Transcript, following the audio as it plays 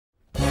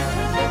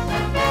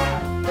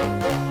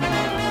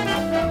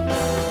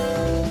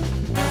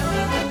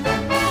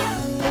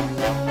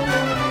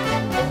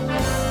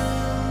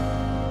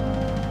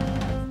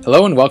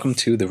Hello and welcome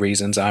to The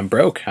Reasons I'm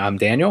Broke. I'm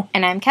Daniel.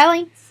 And I'm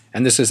Kelly.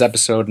 And this is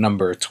episode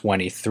number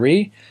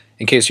 23.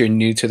 In case you're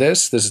new to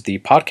this is the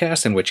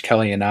podcast in which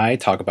Kelly and I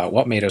talk about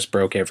what made us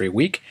broke every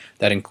week.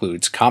 That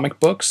includes comic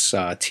books,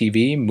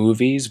 TV,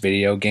 movies,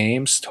 video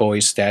games,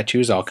 toys,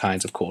 statues, all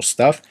kinds of cool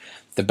stuff.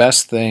 The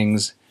best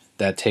things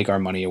that take our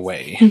money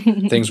away.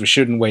 Things we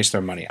shouldn't waste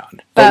our money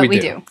on. But we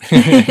do.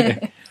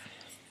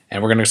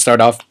 And we're going to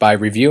start off by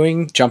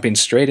jumping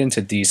straight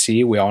into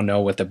DC. We all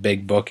know what the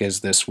big book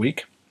is this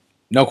week.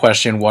 No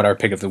question what our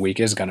pick of the week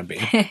is going to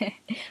be.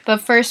 But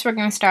first we're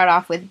going to start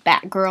off with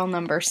Batgirl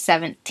number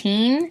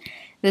 17.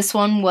 This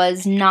one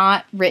was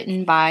not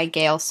written by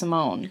Gail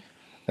Simone.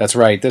 That's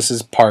right. This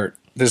is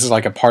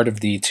like a part of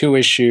the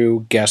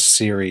 2-issue guest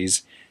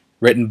series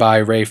written by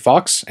Ray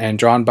Fox and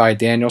drawn by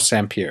Daniel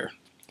Sampere.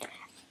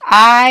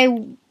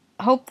 I'm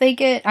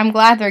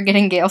glad they're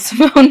getting Gail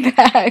Simone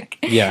back.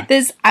 Yeah.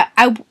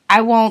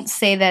 I won't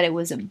say that it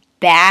was a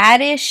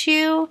bad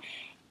issue.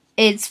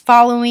 It's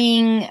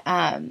following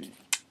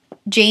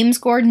James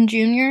Gordon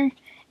Jr.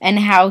 and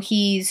how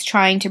he's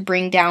trying to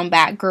bring down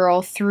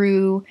Batgirl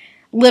through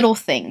little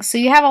things. So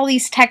you have all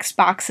these text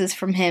boxes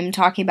from him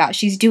talking about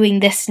she's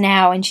doing this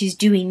now and she's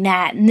doing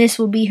that and this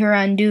will be her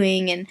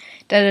undoing and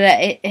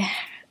da-da-da.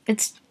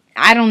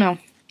 I don't know.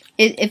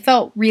 It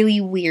felt really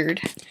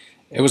weird.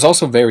 It was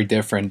also very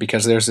different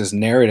because there's this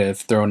narrative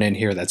thrown in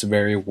here that's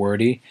very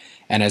wordy,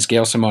 and as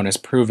Gail Simone has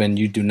proven,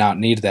 you do not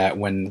need that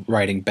when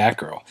writing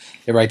Batgirl.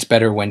 It writes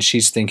better when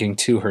she's thinking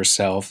to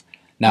herself,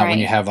 not when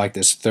you have like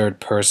this third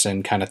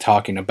person kind of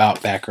talking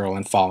about Batgirl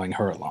and following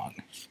her along.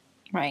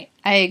 Right.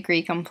 I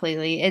agree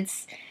completely.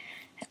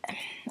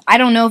 I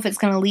don't know if it's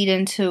going to lead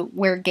into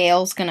where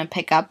Gail's going to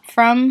pick up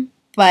from,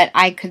 but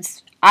I could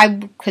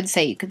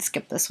say you could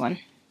skip this one.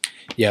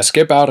 Yeah,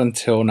 skip out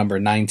until number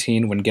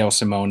 19 when Gail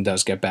Simone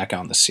does get back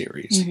on the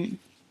series. Mm-hmm.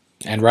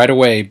 And right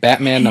away,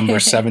 Batman number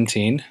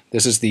 17.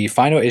 This is the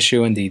final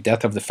issue in the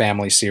Death of the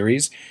Family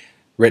series,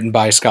 written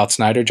by Scott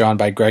Snyder, drawn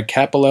by Greg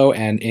Capullo,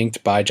 and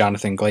inked by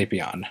Jonathan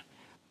Glapion.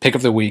 Pick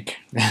of the week,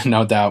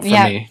 no doubt, for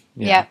me.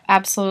 Yeah,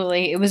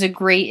 absolutely. It was a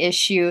great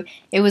issue.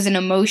 It was an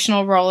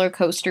emotional roller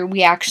coaster.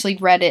 We actually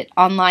read it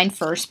online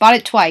first, bought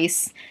it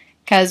twice,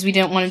 because we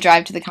didn't want to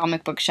drive to the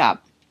comic book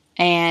shop.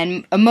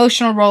 And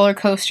emotional roller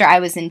coaster, I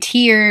was in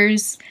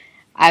tears,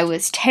 I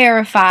was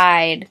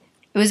terrified.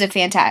 It was a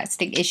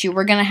fantastic issue.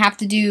 We're going to have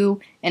to do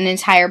an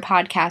entire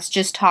podcast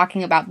just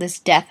talking about this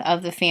Death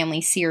of the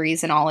Family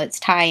series and all its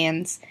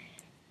tie-ins.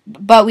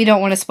 But we don't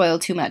want to spoil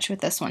too much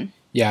with this one.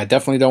 Yeah, I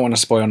definitely don't want to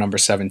spoil number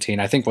 17.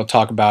 I think we'll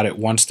talk about it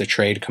once the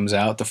trade comes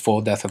out, the full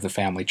Death of the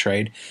Family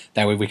trade.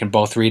 That way we can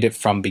both read it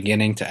from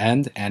beginning to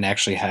end and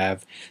actually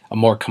have a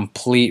more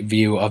complete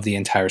view of the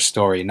entire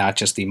story, not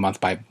just the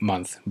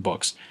month-by-month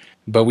books.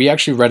 But we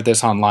actually read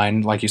this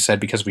online, like you said,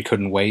 because we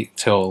couldn't wait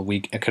till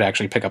we could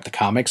actually pick up the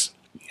comics.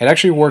 It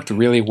actually worked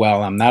really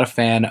well. I'm not a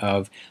fan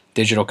of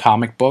digital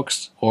comic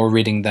books or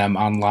reading them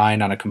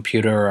online on a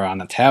computer or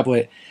on a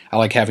tablet. I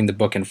like having the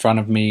book in front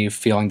of me,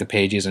 feeling the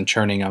pages and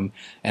churning them,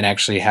 and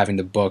actually having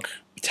the book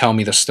tell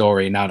me the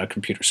story, not a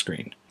computer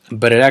screen.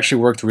 But it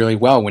actually worked really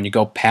well. When you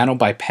go panel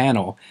by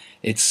panel,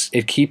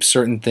 it keeps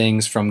certain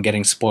things from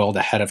getting spoiled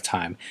ahead of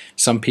time.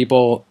 Some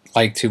people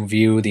like to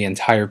view the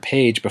entire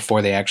page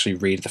before they actually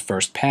read the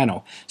first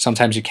panel.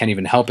 Sometimes you can't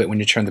even help it. When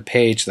you turn the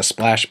page, the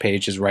splash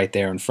page is right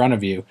there in front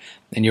of you,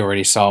 and you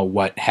already saw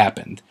what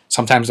happened.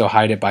 Sometimes they'll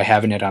hide it by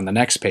having it on the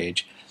next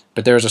page.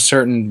 But there's a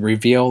certain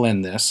reveal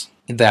in this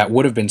that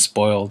would have been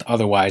spoiled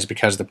otherwise,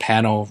 because the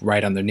panel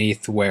right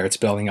underneath where it's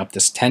building up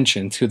this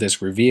tension to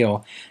this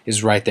reveal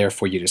is right there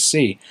for you to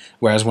see.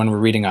 Whereas when we're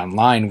reading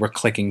online, we're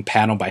clicking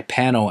panel by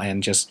panel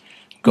and just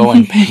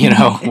going,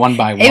 one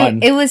by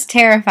one. It was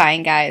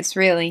terrifying, guys,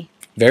 really.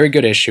 Very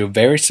good issue.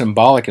 Very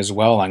symbolic as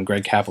well on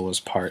Greg Capullo's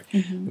part.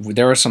 Mm-hmm.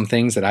 There were some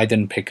things that I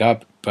didn't pick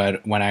up,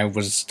 but when I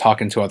was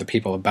talking to other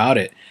people about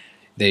it,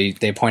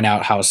 they point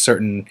out how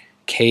certain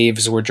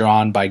caves were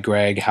drawn by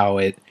Greg, how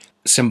it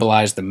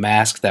symbolized the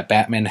mask that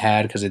Batman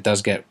had, because it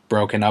does get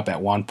broken up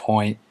at one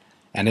point.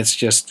 And it's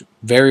just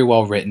very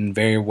well written,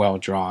 very well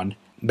drawn.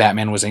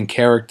 Batman was in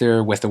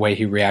character with the way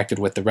he reacted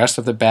with the rest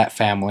of the Bat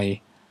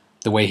family,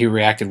 the way he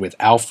reacted with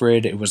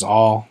Alfred. It was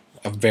all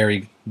a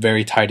very,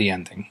 very tidy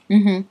ending.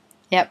 Mm-hmm.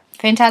 Yep.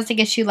 Fantastic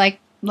issue.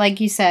 Like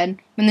you said,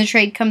 when the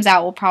trade comes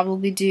out, we'll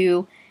probably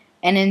do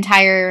an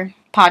entire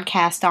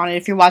podcast on it.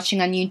 If you're watching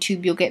on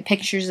YouTube, you'll get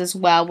pictures as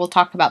well. We'll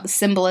talk about the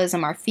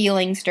symbolism, our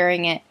feelings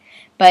during it.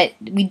 But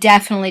we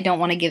definitely don't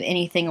want to give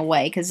anything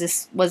away because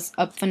this was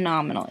a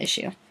phenomenal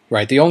issue.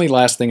 Right. The only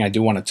last thing I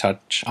do want to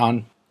touch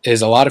on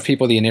is a lot of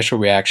people, the initial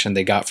reaction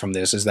they got from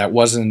this is that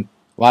a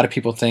lot of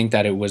people think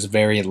that it was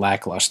very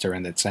lackluster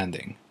in its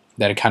ending,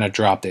 that it kind of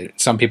dropped it.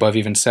 Some people have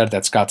even said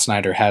that Scott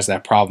Snyder has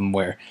that problem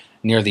where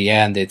near the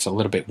end it's a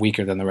little bit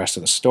weaker than the rest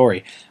of the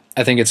story.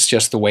 I think it's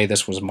just the way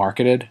this was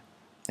marketed,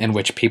 in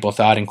which people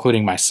thought,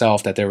 including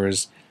myself, that there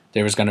was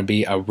going to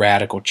be a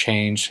radical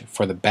change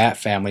for the Bat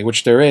family,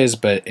 which there is,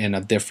 but in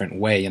a different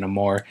way, in a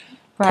more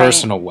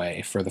personal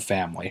way for the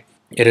family.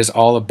 It is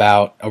all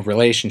about a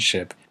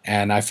relationship,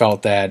 and I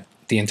felt that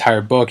the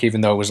entire book,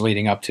 even though it was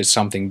leading up to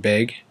something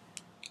big,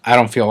 I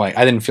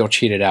didn't feel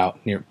cheated out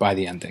by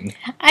the ending.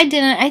 I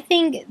didn't. I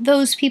think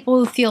those people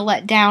who feel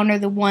let down are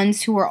the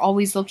ones who are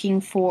always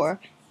looking for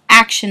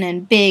action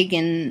and big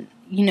and,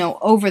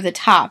 over the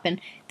top.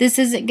 And this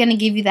isn't going to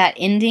give you that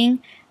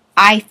ending.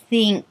 I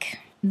think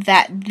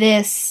that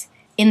this,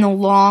 in the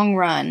long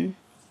run,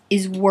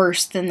 is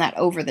worse than that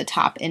over the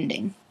top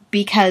ending.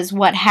 Because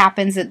what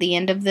happens at the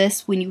end of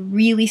this, when you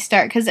really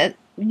start, because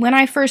when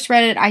I first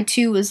read it, I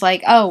too was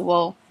like, oh,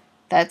 well,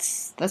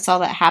 that's all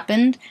that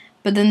happened.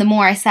 But then the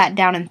more I sat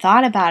down and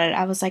thought about it,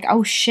 I was like,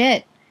 oh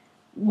shit,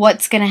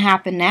 what's going to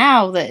happen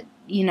now that,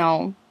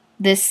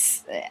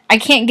 this, I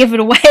can't give it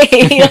away.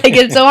 Like,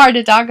 it's so hard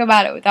to talk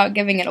about it without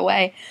giving it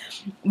away.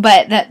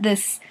 But that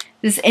this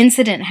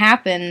incident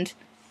happened,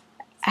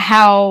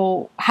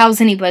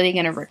 how's anybody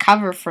going to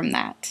recover from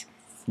that?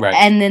 Right.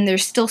 And then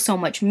there's still so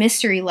much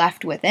mystery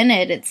left within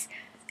it. It's,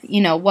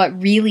 what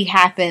really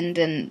happened,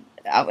 and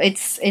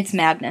it's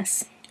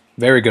madness.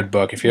 Very good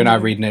book. If you're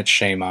not reading it,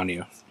 shame on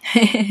you.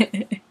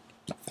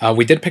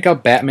 We did pick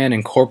up Batman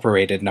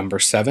Incorporated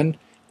 #7.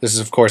 This is,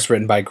 of course,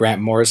 written by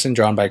Grant Morrison,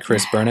 drawn by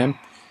Chris Burnham.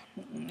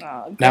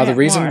 Now, the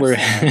reason we're...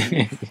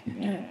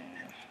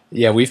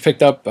 Yeah, we've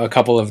picked up a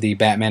couple of the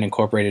Batman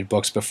Incorporated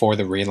books before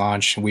the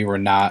relaunch. We were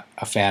not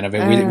a fan of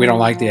it. We don't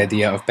like the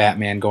idea of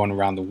Batman going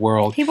around the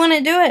world. He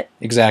wouldn't do it.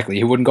 Exactly.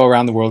 He wouldn't go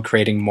around the world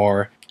creating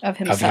more of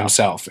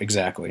himself.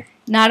 Exactly.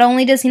 Not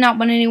only does he not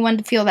want anyone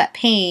to feel that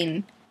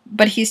pain,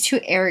 but he's too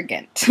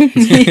arrogant.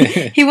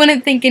 He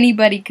wouldn't think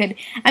anybody could...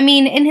 I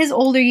mean, in his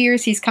older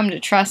years, he's come to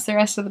trust the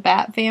rest of the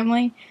Bat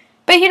family,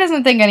 but he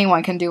doesn't think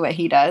anyone can do what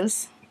he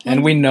does.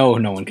 And we know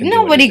no one can do what he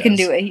does. Nobody can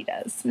do what he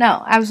does.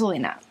 No, absolutely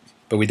not.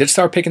 But we did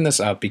start picking this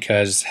up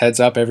because, heads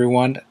up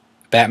everyone,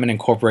 Batman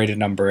Incorporated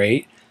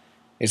 #8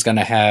 is going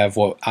to have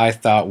what I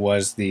thought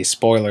was the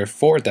spoiler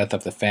for Death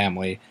of the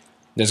Family.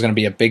 There's going to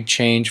be a big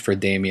change for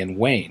Damian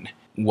Wayne.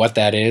 What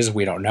that is,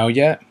 we don't know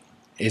yet.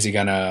 Is he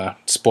going to...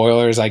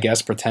 Spoilers, I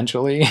guess,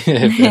 potentially,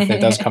 if it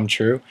does come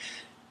true.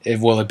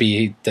 Will it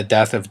be the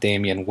death of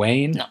Damian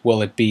Wayne? No.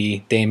 Will it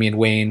be Damian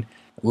Wayne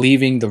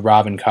leaving the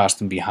Robin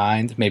costume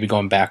behind? Maybe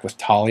going back with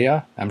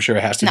Talia? I'm sure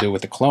it has to do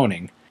with the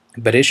cloning.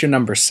 But issue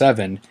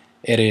 #7,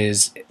 it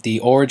is the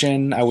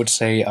origin, I would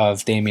say,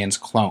 of Damian's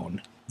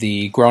clone.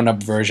 The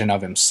grown-up version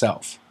of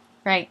himself.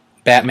 Right.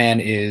 Batman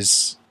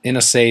is in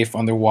a safe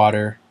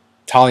underwater.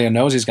 Talia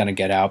knows he's going to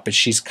get out, but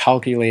she's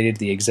calculated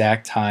the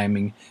exact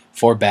timing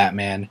for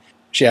Batman.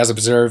 She has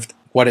observed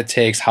what it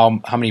takes, how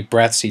many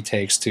breaths he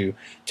takes to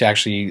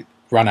actually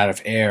run out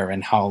of air,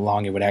 and how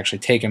long it would actually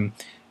take him,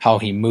 how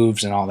he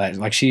moves and all that.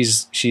 Like,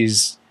 she's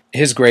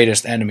his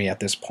greatest enemy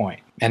at this point.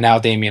 And now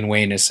Damian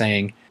Wayne is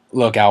saying,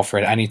 look,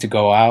 Alfred, I need to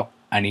go out,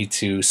 I need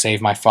to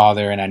save my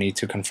father, and I need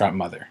to confront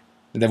Mother.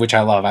 Which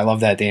I love. I love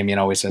that Damian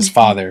always says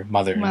father,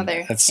 mother.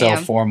 Mother. That's so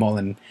formal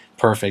and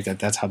perfect.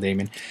 That's how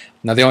Damian...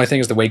 Now, the only thing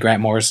is the way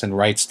Grant Morrison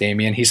writes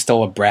Damian, he's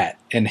still a brat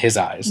in his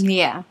eyes.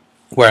 Yeah.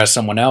 Whereas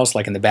someone else,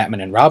 like in the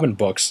Batman and Robin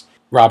books,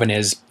 Robin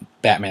is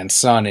Batman's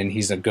son, and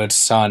he's a good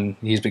son.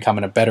 He's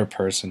becoming a better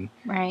person.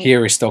 Right.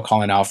 Here, he's still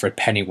calling Alfred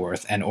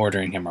Pennyworth and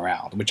ordering him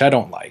around, which I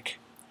don't like.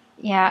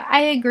 Yeah,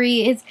 I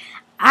agree.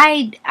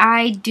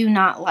 I do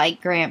not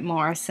like Grant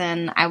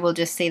Morrison. I will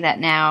just say that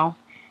now.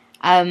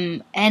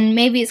 And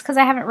maybe it's because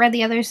I haven't read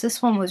the others.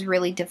 This one was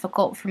really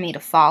difficult for me to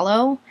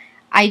follow.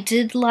 I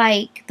did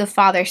like the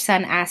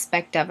father-son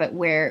aspect of it,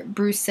 where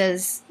Bruce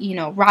says,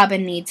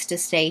 Robin needs to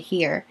stay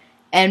here.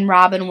 And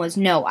Robin was,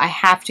 no, I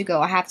have to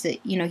go. I have to,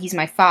 he's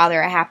my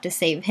father. I have to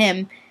save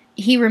him.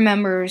 He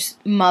remembers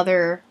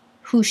Mother,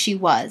 who she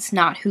was,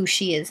 not who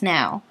she is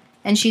now.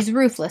 And she's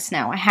ruthless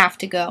now. I have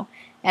to go.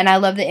 And I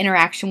love the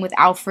interaction with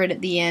Alfred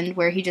at the end,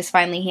 where he just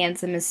finally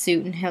hands him his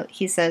suit, and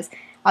he says,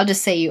 I'll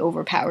just say you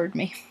overpowered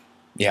me.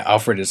 Yeah,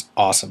 Alfred is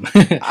awesome.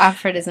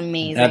 Alfred is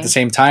amazing. And at the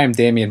same time,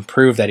 Damian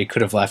proved that he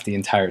could have left the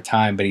entire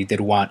time, but he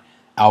did want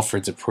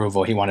Alfred's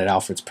approval. He wanted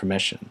Alfred's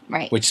permission.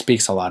 Right. Which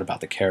speaks a lot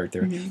about the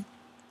character. Mm-hmm.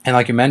 And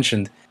like you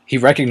mentioned, he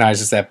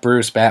recognizes that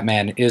Bruce,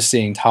 Batman, is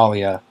seeing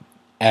Talia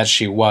as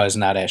she was,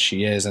 not as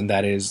she is, and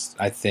that is,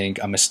 I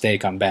think, a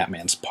mistake on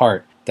Batman's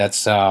part.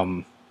 That's, I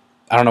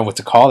don't know what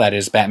to call that.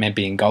 Is Batman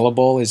being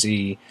gullible? Is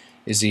he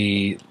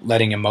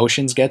letting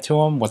emotions get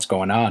to him? What's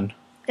going on?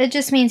 It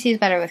just means he's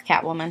better with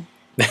Catwoman.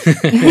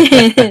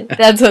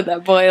 That's what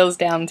that boils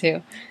down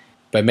to.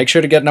 But make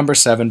sure to get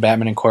 #7,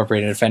 Batman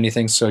Incorporated, if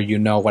anything, so you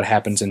know what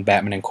happens in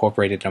Batman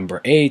Incorporated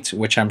 #8,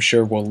 which I'm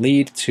sure will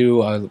lead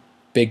to a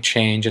big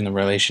change in the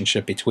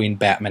relationship between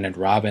Batman and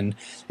Robin.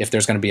 If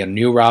there's going to be a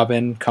new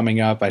Robin coming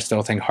up, I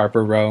still think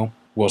Harper Row.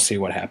 We'll see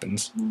what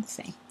happens. Let's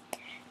see.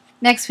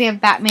 Next, we have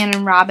Batman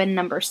and Robin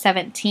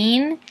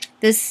 #17.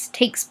 This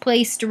takes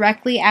place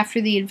directly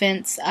after the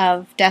events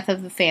of Death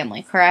of the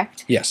Family,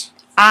 correct? Yes.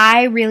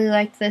 I really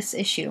liked this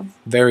issue.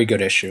 Very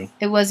good issue.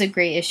 It was a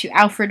great issue.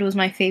 Alfred was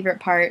my favorite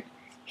part.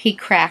 He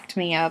cracked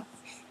me up.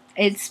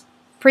 It's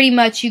pretty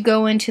much you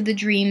go into the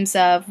dreams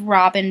of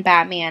Robin,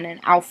 Batman, and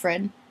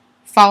Alfred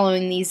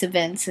following these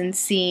events and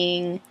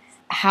seeing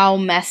how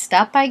messed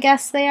up, I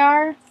guess, they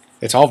are.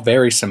 It's all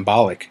very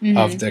symbolic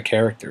of the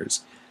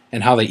characters.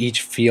 and how they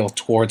each feel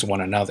towards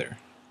one another.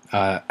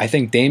 I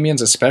think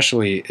Damien's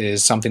especially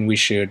is something we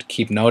should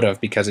keep note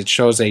of because it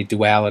shows a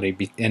duality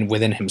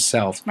within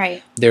himself.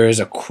 Right. There is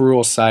a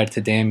cruel side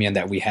to Damien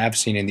that we have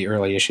seen in the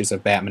early issues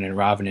of Batman and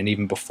Robin and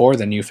even before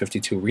the New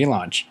 52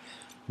 relaunch.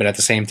 But at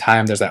the same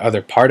time, there's that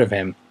other part of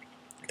him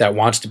that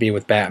wants to be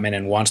with Batman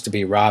and wants to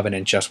be Robin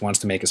and just wants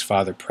to make his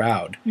father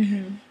proud.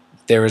 Mm-hmm.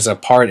 There is a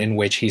part in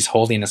which he's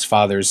holding his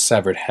father's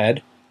severed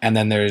head, and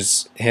then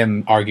there's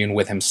him arguing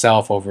with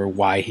himself over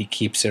why he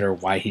keeps it or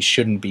why he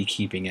shouldn't be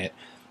keeping it,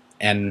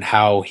 and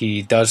how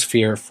he does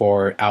fear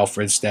for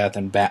Alfred's death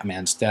and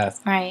Batman's death.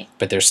 Right.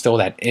 But there's still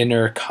that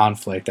inner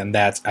conflict, and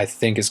that, I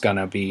think, is going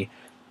to be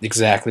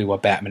exactly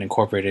what Batman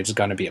Incorporated is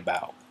going to be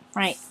about.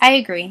 Right. I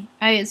agree.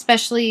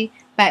 Especially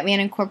Batman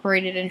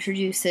Incorporated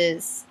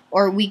introduces,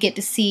 or we get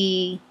to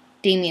see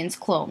Damien's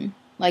clone,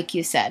 like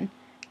you said.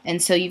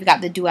 And so you've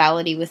got the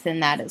duality within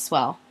that as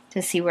well,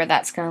 to see where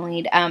that's going to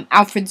lead.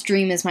 Alfred's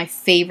dream is my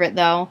favorite,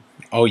 though.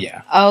 Oh,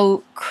 yeah.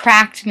 Oh,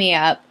 cracked me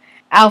up.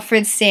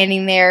 Alfred's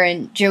standing there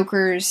and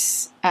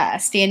Joker's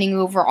standing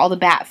over all the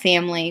Bat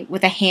family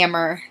with a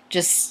hammer,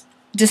 just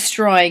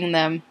destroying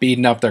them.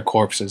 Beating up their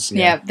corpses.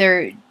 Yeah,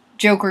 they're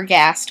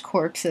Joker-gassed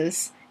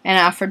corpses. And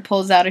Alfred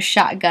pulls out a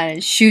shotgun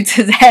and shoots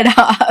his head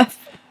off.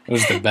 It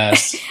was the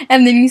best.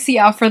 And then you see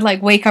Alfred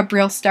wake up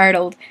real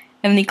startled.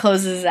 And then he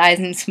closes his eyes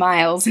and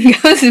smiles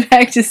and goes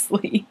back to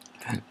sleep.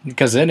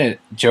 Because in it,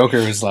 Joker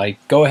was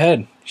like, go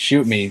ahead,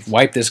 shoot me,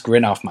 wipe this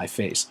grin off my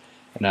face.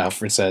 And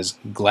Alfred says,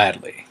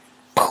 gladly.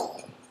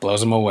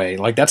 Blows him away.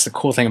 That's the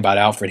cool thing about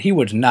Alfred. He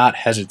would not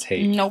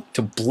hesitate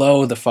to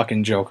blow the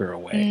fucking Joker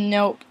away.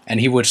 Nope.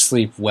 And he would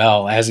sleep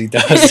well, as he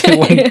does.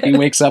 When he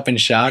wakes up in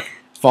shock,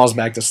 falls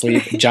back to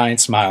sleep, giant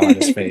smile on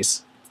his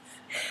face.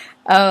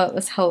 Oh, it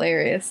was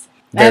hilarious.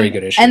 Very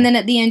good issue. And then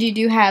at the end you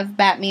do have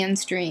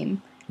Batman's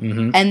dream.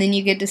 Mm-hmm. And then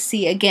you get to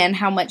see again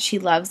how much he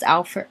loves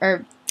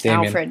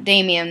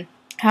Damien,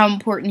 how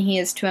important he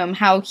is to him,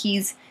 how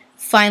he's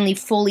finally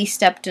fully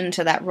stepped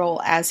into that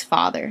role as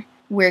father,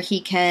 where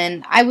he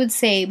can, I would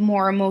say,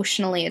 more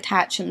emotionally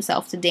attach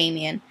himself to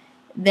Damien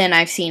than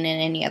I've seen in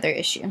any other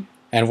issue.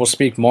 And we'll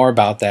speak more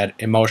about that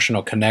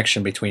emotional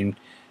connection between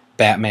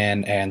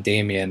Batman and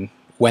Damien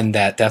when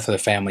that Death of the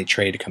Family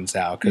trade comes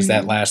out, because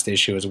that last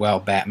issue as well,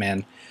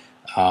 Batman...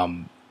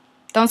 Don't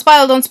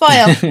spoil!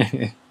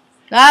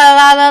 La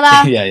la la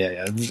la.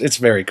 Yeah. It's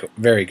very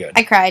good.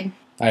 I cried.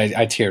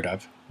 I teared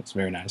up. It's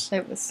very nice.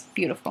 It was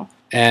beautiful.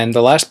 And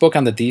the last book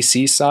on the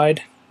DC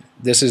side,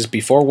 this is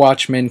Before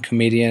Watchmen,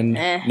 Comedian,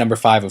 number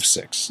 5 of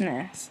 6.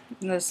 This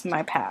is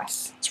my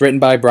pass. It's written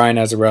by Brian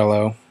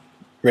Azzarello,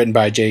 written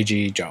by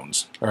J.G.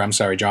 Jones. Or, I'm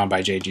sorry, drawn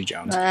by J.G.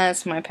 Jones.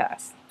 That's my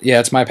pass. Yeah,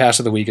 it's my pass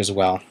of the week as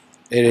well.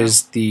 It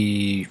is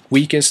the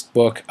weakest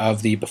book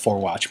of the Before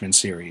Watchmen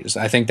series.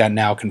 I think that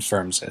now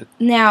confirms it.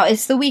 Now,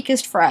 it's the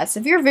weakest for us.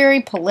 If you're very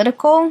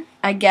political,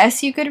 I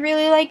guess you could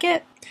really like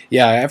it.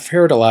 Yeah, I've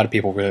heard a lot of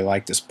people really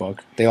like this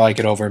book. They like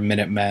it over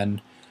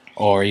Minutemen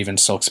or even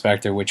Silk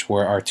Spectre, which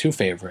were our 2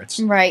 favorites.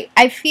 Right.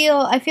 I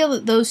feel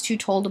that those 2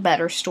 told a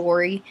better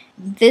story.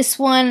 This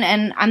one,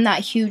 and I'm not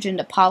huge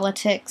into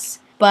politics,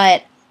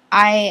 but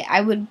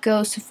I would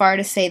go so far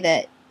to say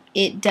that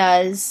it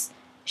does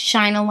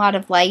shine a lot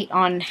of light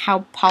on how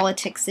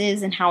politics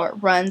is and how it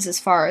runs as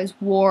far as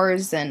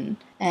wars and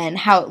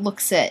how it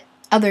looks at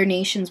other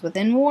nations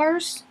within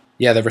wars.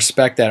 Yeah, the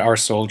respect that our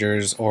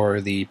soldiers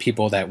or the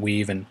people that we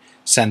even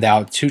send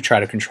out to try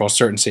to control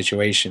certain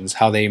situations,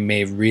 how they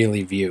may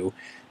really view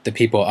the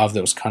people of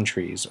those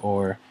countries,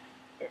 or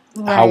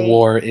how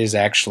war is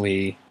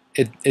actually...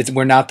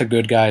 we're not the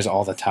good guys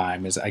all the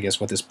time, is I guess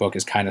what this book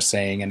is kind of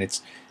saying, and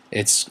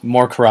it's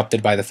more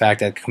corrupted by the fact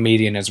that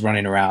Comedian is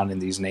running around in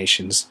these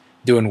nations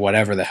doing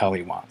whatever the hell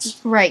he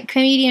wants. Right.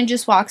 Comedian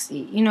just walks,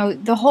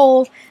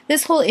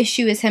 this whole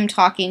issue is him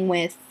talking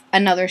with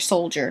another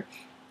soldier.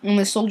 And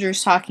the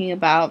soldier's talking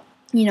about,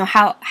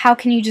 how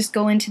can you just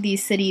go into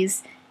these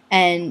cities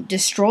and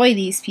destroy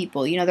these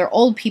people? They're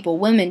old people,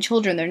 women,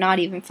 children, they're not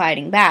even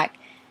fighting back.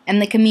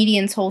 And the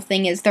comedian's whole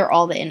thing is they're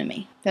all the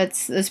enemy.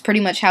 That's pretty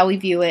much how we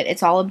view it.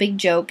 It's all a big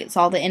joke. It's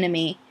all the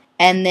enemy.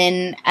 And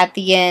then at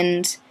the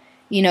end,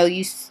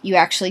 you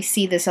actually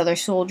see this other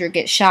soldier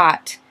get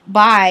shot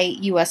by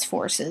U.S.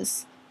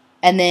 forces.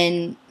 And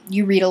then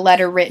you read a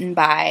letter written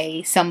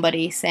by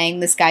somebody saying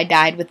this guy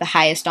died with the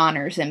highest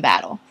honors in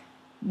battle,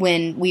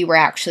 when we were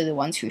actually the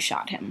ones who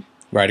shot him.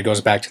 Right, it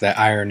goes back to that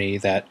irony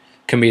that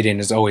Comedian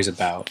is always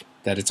about,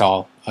 that it's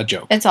all a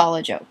joke. It's all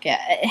a joke,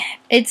 yeah.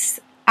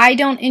 I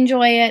don't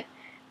enjoy it.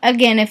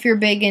 Again, if you're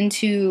big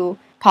into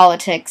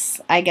politics,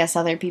 I guess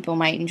other people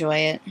might enjoy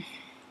it.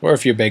 Or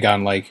if you're big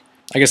on,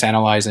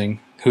 analyzing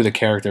who the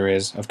character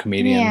is of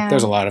Comedian. Yeah.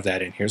 There's a lot of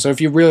that in here. So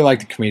if you really like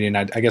the Comedian,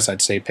 I guess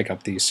I'd say pick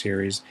up these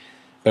series.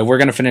 But we're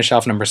going to finish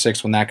off number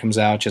 6 when that comes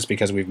out, just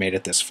because we've made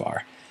it this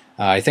far.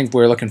 I think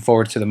we're looking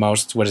forward to the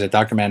most,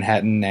 Dr.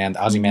 Manhattan and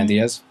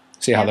Ozymandias.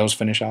 See how those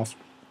finish off.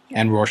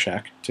 And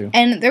Rorschach, too.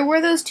 And there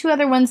were those 2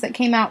 other ones that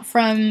came out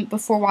from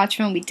Before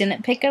Watchmen. We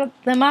didn't pick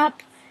them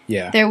up.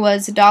 Yeah. There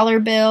was a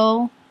Dollar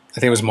Bill. I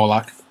think it was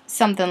Moloch.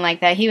 Something like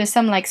that. He was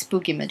some,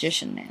 spooky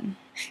magician man.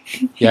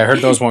 Yeah, I heard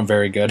those weren't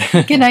very good.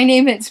 Can I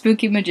name it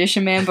Spooky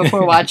Magician Man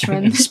before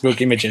Watchmen?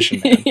 Spooky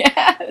Magician Man.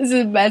 Yeah, this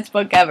is the best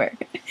book ever.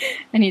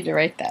 I need to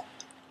write that.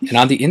 And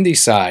on the indie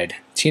side,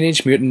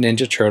 Teenage Mutant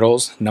Ninja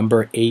Turtles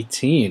number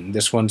 18.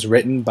 This one's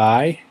written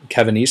by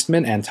Kevin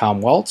Eastman and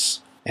Tom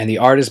Waltz, and the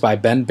art is by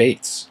Ben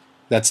Bates.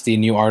 That's the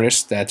new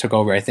artist that took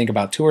over, I think,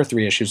 about 2 or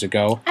 3 issues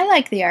ago. I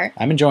like the art.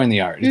 I'm enjoying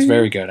the art. It's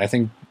very good. I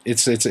think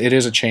it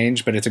is a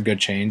change, but it's a good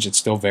change. It's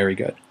still very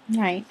good.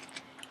 Right.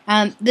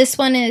 This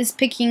one is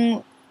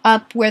picking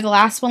up where the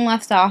last one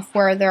left off,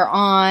 where they're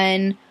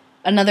on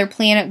another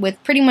planet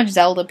with pretty much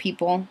Zelda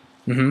people.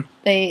 Mm-hmm.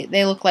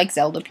 They look like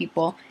Zelda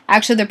people.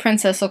 Actually, the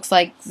princess looks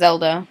like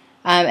Zelda.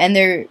 And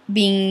they're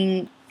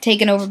being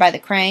taken over by the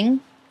Krang.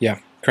 Yeah,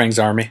 Krang's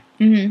army.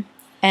 Mm-hmm.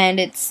 And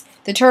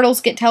the turtles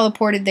get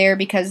teleported there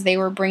because they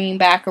were bringing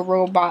back a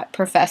robot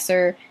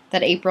professor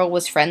that April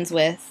was friends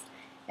with.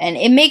 And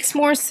it makes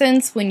more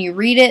sense when you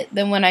read it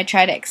than when I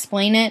try to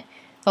explain it.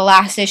 The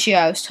last issue,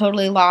 I was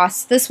totally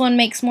lost. This one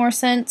makes more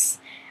sense.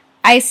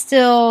 I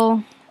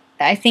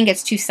think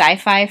it's too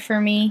sci-fi for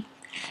me.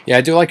 Yeah,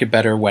 I do like it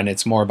better when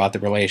it's more about the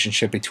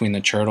relationship between the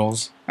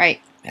turtles.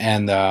 Right.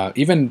 And I'll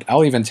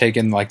even take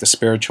in like the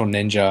spiritual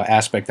ninja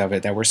aspect of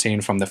it that we're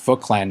seeing from the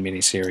Foot Clan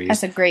miniseries.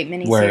 That's a great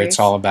miniseries. Where it's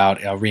all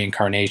about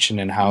reincarnation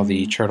and how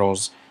the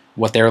turtles,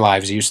 what their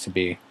lives used to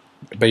be.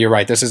 But you're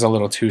right, this is a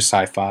little too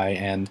sci-fi,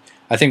 and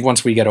I think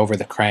once we get over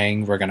the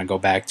Krang, we're gonna go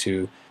back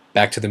to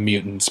the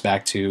mutants,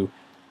 back to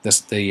the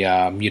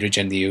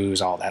mutagen, the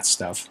ooze, all that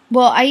stuff.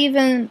 Well, I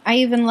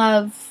even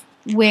love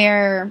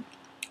where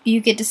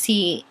you get to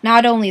see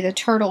not only the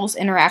turtles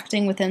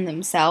interacting within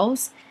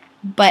themselves,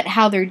 but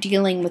how they're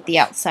dealing with the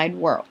outside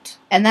world.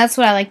 And that's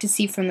what I like to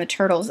see from the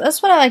turtles.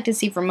 That's what I like to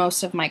see from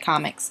most of my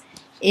comics.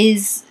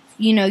 Is,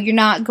 you're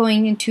not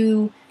going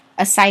into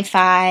a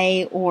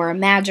sci-fi or a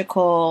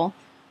magical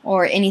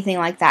or anything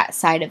like that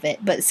side of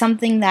it, but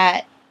something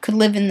that could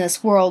live in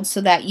this world so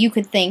that you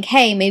could think,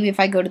 hey, maybe if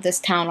I go to this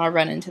town, I'll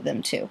run into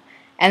them too.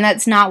 And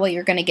that's not what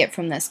you're going to get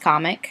from this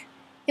comic.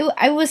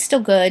 It was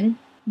still good,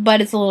 but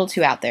it's a little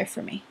too out there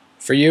for me.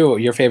 For you,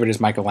 your favorite is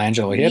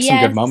Michelangelo. He had some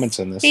good moments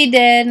in this. He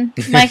did.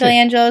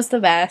 Michelangelo's the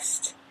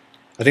best.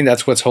 I think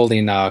that's what's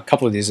holding a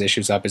couple of these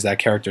issues up, is that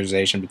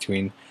characterization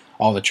between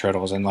all the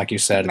turtles, and like you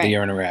said, the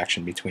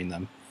interaction between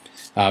them.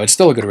 It's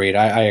still a good read.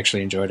 I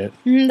actually enjoyed it.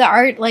 The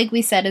art, like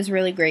we said, is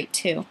really great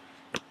too.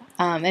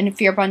 And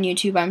if you're up on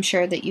YouTube, I'm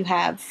sure that you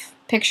have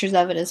pictures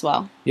of it as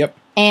well. Yep.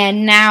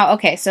 And now,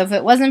 okay, so if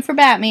it wasn't for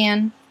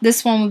Batman,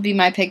 this one would be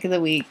my pick of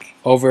the week.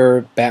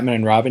 Over Batman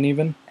and Robin,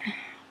 even?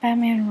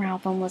 Batman and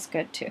Robin was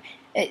good too.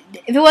 If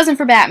it wasn't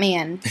for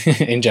Batman,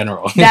 in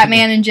general,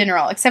 Batman in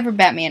general, except for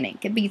Batman Inc.,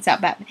 it beats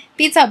out Batman,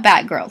 beats out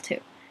Batgirl too.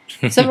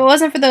 So if it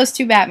wasn't for those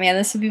two Batman,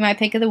 this would be my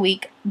pick of the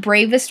week.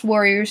 Bravest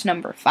Warriors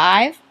number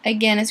 5.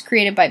 Again, it's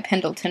created by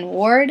Pendleton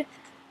Ward.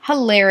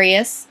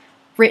 Hilarious,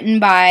 written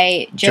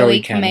by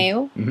Joey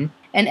Cameo,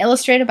 and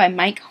illustrated by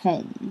Mike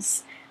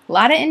Holmes. A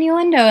lot of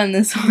innuendo in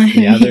this one.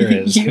 Yeah, there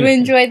is. You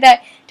enjoyed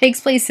that. Takes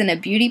place in a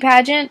beauty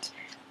pageant,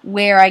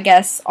 where I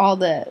guess all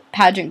the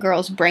pageant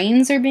girls'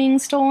 brains are being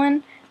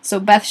stolen. So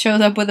Beth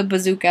shows up with a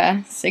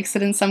bazooka, sticks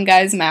it in some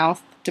guy's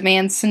mouth,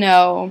 demands to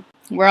know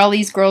where all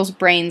these girls'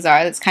 brains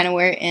are. That's kind of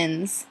where it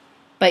ends.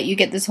 But you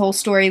get this whole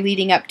story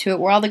leading up to it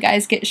where all the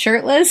guys get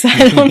shirtless.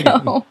 I don't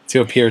know.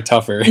 To appear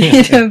tougher.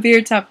 To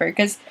appear tougher,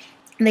 because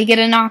they get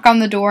a knock on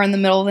the door in the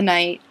middle of the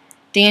night.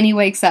 Danny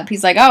wakes up.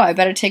 He's like, oh, I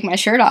better take my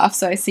shirt off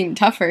so I seem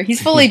tougher.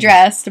 He's fully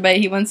dressed, but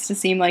he wants to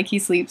seem like he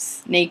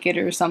sleeps naked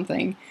or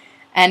something.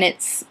 And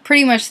it's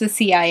pretty much the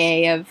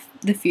CIA of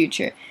the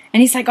future. And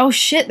he's like, oh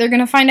shit, they're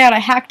going to find out I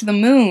hacked the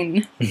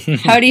moon.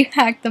 How do you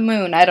hack the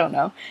moon? I don't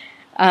know.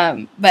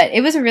 But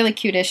it was a really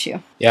cute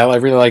issue. Yeah, I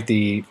really like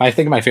I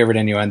think my favorite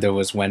innuendo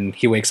was when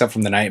he wakes up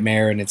from the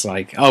nightmare and it's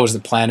like, oh, it's the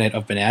planet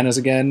of bananas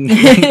again?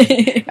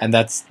 And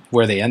that's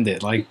where they end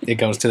it. Like, it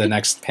goes to the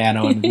next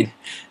panel. And they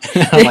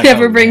like,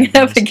 never bring it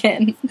up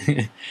again.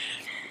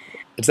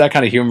 It's that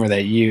kind of humor that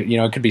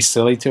it could be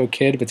silly to a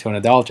kid, but to an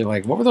adult, you're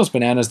like, what were those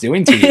bananas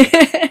doing to you?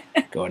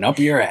 Going up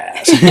your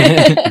ass.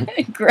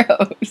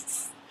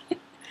 Gross.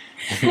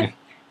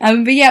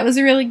 But yeah, it was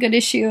a really good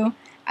issue.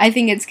 I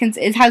think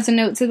it has a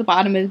note to the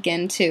bottom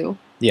again too.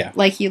 Yeah.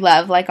 Like you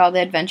love, like all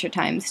the Adventure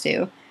Times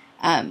do.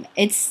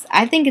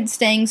 I think it's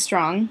staying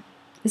strong.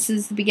 This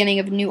is the beginning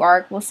of a new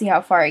arc. We'll see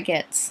how far it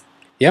gets.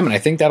 Yeah, and I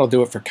think that'll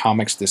do it for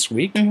comics this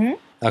week. Mm-hmm.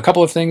 A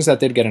couple of things that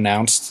did get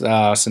announced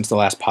since the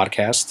last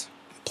podcast.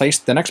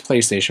 The next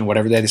PlayStation,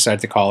 whatever they decide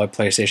to call it,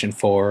 PlayStation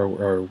 4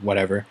 or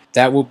whatever,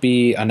 that will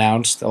be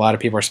announced. A lot of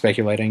people are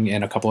speculating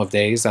in a couple of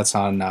days. That's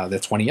on the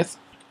 20th.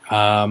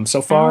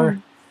 So far,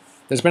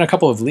 there's been a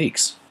couple of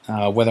leaks.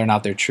 Whether or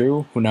not they're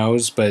true, who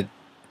knows, but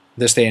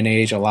this day and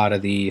age, a lot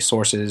of the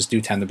sources do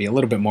tend to be a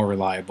little bit more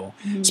reliable,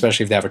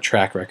 especially if they have a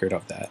track record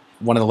of that.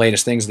 One of the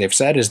latest things they've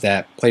said is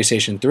that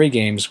PlayStation 3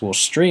 games will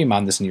stream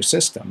on this new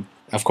system.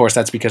 Of course,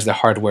 that's because the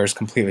hardware is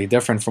completely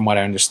different. From what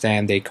I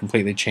understand, they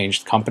completely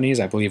changed companies.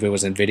 I believe it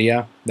was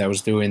Nvidia that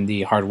was doing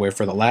the hardware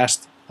for the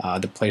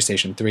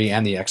PlayStation 3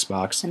 and the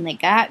Xbox. And they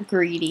got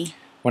greedy.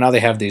 Well, now they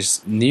have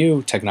this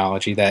new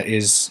technology that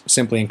is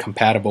simply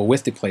incompatible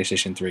with the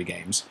PlayStation 3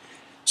 games.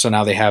 So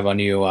now they have a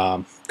new,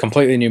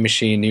 completely new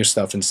machine, new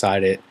stuff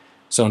inside it.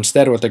 So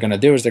instead, what they're going to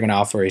do is they're going to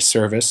offer a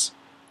service.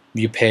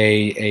 You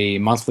pay a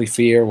monthly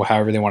fee or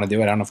however they want to do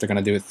it. I don't know if they're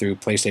going to do it through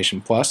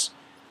PlayStation Plus,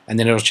 and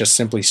then it'll just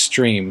simply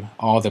stream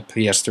all the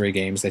PS3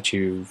 games that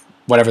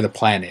whatever the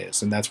plan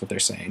is, and that's what they're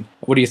saying.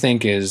 What do you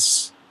think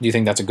is? Do you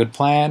think that's a good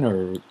plan,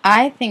 or?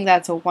 I think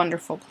that's a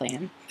wonderful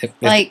plan.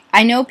 Like,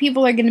 I know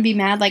people are going to be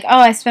mad, like, oh,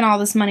 I spent all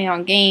this money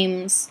on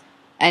games,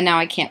 and now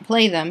I can't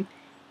play them.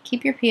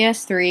 Keep your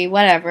PS3,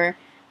 whatever.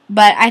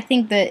 But I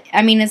think that,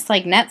 I mean, it's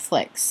like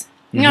Netflix.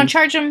 You know,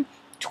 charge them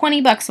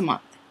 $20 a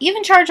month.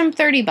 Even charge them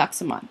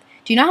 $30 a month.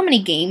 Do you know how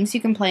many games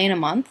you can play in a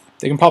month?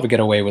 They can probably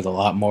get away with a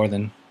lot more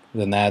than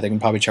that. They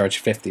can probably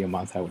charge $50 a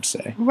month, I would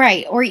say.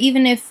 Right. Or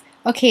even if,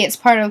 okay, it's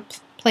part of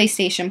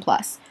PlayStation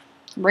Plus.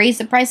 Raise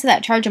the price of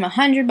that. Charge them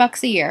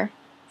 $100 a year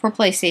for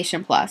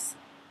PlayStation Plus.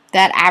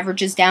 That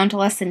averages down to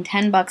less than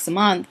 $10 a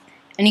month.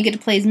 And you get to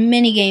play as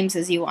many games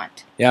as you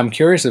want. Yeah, I'm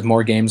curious if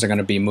more games are going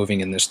to be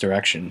moving in this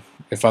direction.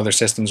 If other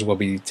systems will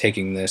be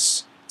taking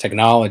this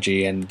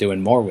technology and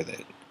doing more with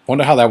it.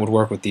 Wonder how that would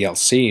work with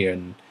DLC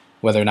and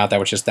whether or not that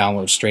would just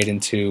download straight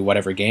into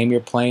whatever game you're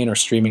playing or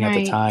streaming at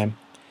the time.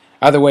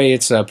 Either way,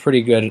 it's a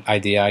pretty good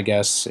idea, I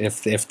guess.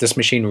 If this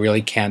machine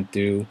really can't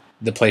do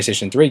the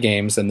PlayStation 3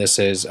 games, then this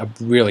is a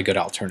really good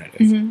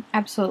alternative.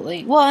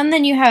 Absolutely. Well, and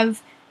then you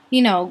have,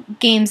 you know,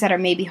 games that are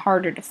maybe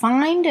harder to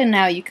find, and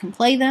now you can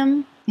play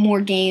them.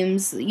 More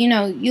games, you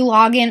know, you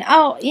log in,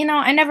 oh, you know,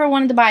 I never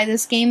wanted to buy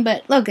this game,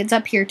 but look, it's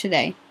up here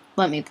today.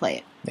 Let me play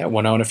it. Yeah,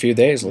 we'll know in a few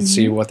days. Let's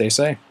see what they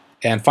say.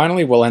 And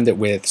finally, we'll end it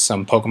with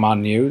some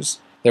Pokemon news.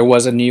 There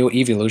was a new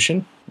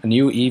evolution, a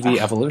new Eevee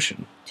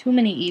evolution. Too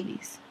many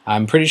Eevees.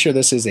 I'm pretty sure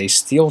this is a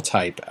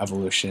Steel-type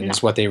evolution,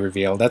 is what they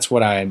revealed. That's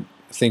what I'm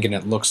thinking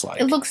it looks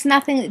like. It looks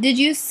nothing. Did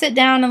you sit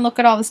down and look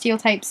at all the Steel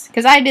types?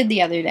 Because I did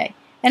the other day.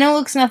 And it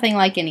looks nothing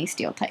like any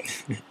Steel type.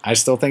 I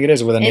still think it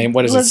is with a name.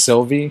 What is it,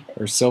 Sylvie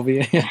or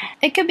Sylvia?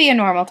 It could be a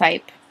normal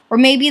type. Or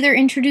maybe they're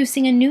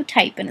introducing a new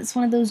type, and it's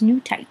one of those new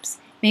types.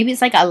 Maybe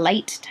it's like a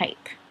light type.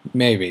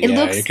 Maybe,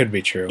 it could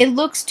be true. It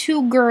looks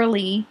too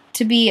girly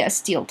to be a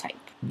Steel type.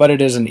 But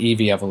it is an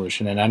Eevee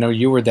evolution, and I know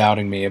you were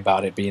doubting me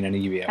about it being an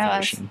Eevee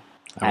evolution.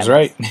 I was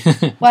right.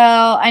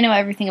 Well, I know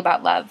everything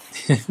about love,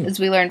 as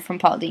we learned from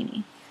Paul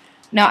Dini.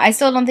 No, I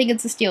still don't think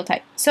it's a Steel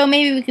type. So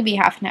maybe we could be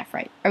half and half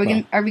right. Are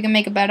we gonna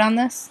make a bet on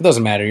this? It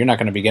doesn't matter. You're not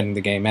going to be getting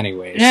the game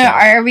anyway. No,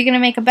 are we gonna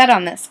make a bet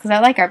on this? Because I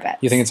like our bets.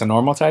 You think it's a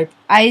normal type?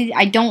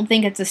 I don't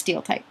think it's a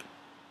Steel type.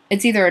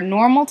 It's either a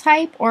normal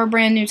type or a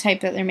brand new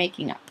type that they're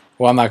making up.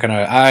 Well,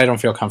 I don't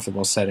feel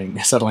comfortable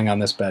settling on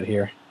this bet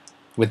here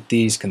with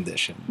these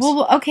conditions.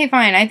 Well, okay,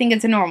 fine. I think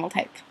it's a normal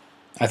type.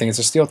 I think it's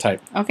a Steel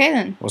type. Okay,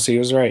 then. We'll see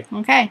who's right.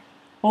 Okay.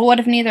 Well, what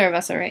if neither of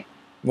us are right?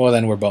 Well,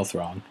 then we're both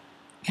wrong.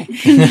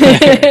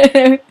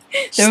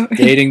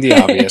 Stating the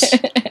obvious.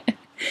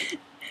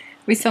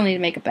 We still need to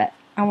make a bet.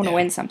 I want to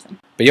win something.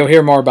 But you'll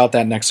hear more about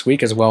that next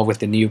week as well with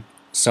the new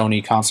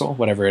Sony console,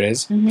 whatever it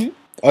is.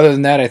 Other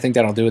than that, I think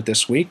that'll do it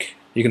this week.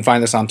 You can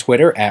find us on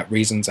Twitter at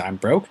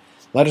ReasonsI'mBroke.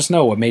 Let us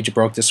know what made you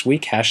broke this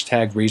week.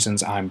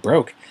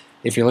 #ReasonsI'mBroke.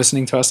 If you're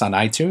listening to us on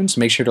iTunes,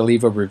 make sure to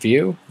leave a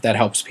review. That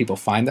helps people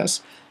find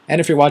us. And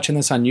if you're watching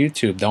this on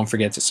YouTube, don't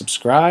forget to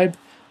subscribe.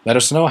 Let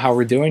us know how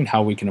we're doing,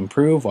 how we can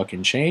improve, what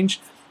can change.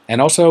 And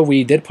also,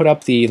 we did put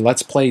up the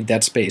Let's Play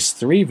Dead Space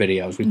 3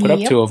 videos. We put up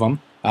 2 of them.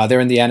 They're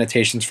in the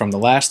annotations from the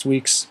last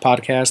week's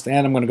podcast,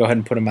 and I'm going to go ahead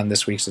and put them on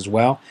this week's as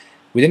well.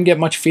 We didn't get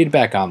much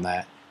feedback on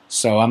that,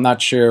 so I'm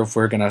not sure if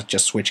we're going to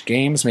just switch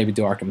games, maybe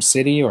do Arkham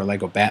City or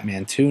Lego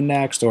Batman 2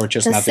 next, or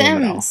just not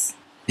doing it all.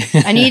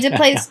 I need to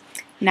play...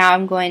 Now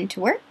I'm going to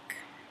work.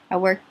 I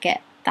work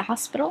at the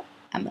hospital.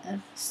 I'm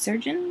a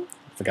surgeon.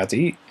 Forgot to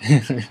eat.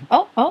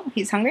 Oh,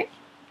 he's hungry?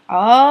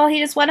 Oh, he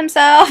just wet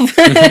himself.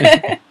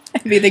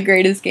 It'd be the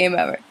greatest game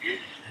ever.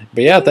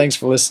 But yeah, thanks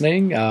for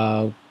listening.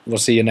 We'll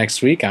see you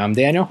next week. I'm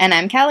Daniel. And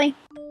I'm Kelly.